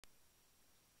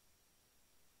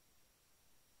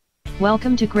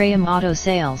Welcome to Graham Auto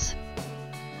Sales,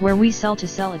 where we sell to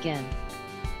sell again.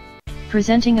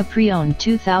 Presenting a pre-owned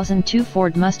 2002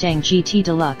 Ford Mustang GT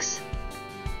Deluxe.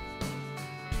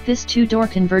 This two-door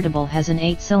convertible has an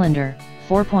 8-cylinder,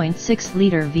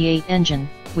 4.6-liter V8 engine,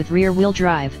 with rear-wheel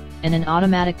drive, and an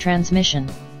automatic transmission.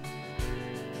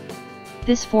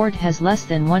 This Ford has less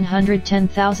than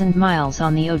 110,000 miles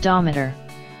on the odometer.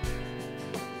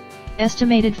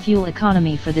 Estimated fuel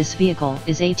economy for this vehicle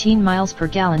is 18 miles per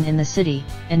gallon in the city,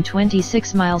 and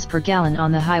 26 miles per gallon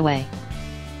on the highway.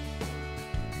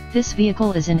 This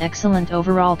vehicle is in excellent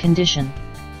overall condition.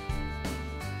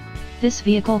 This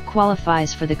vehicle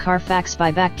qualifies for the Carfax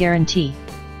buyback guarantee.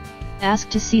 Ask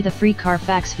to see the free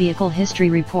Carfax Vehicle History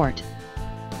Report.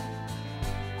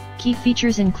 Key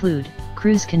features include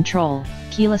cruise control,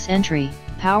 keyless entry,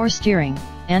 power steering,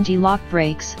 anti-lock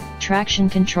brakes, traction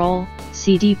control,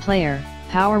 CD player,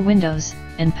 power windows,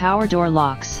 and power door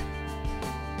locks.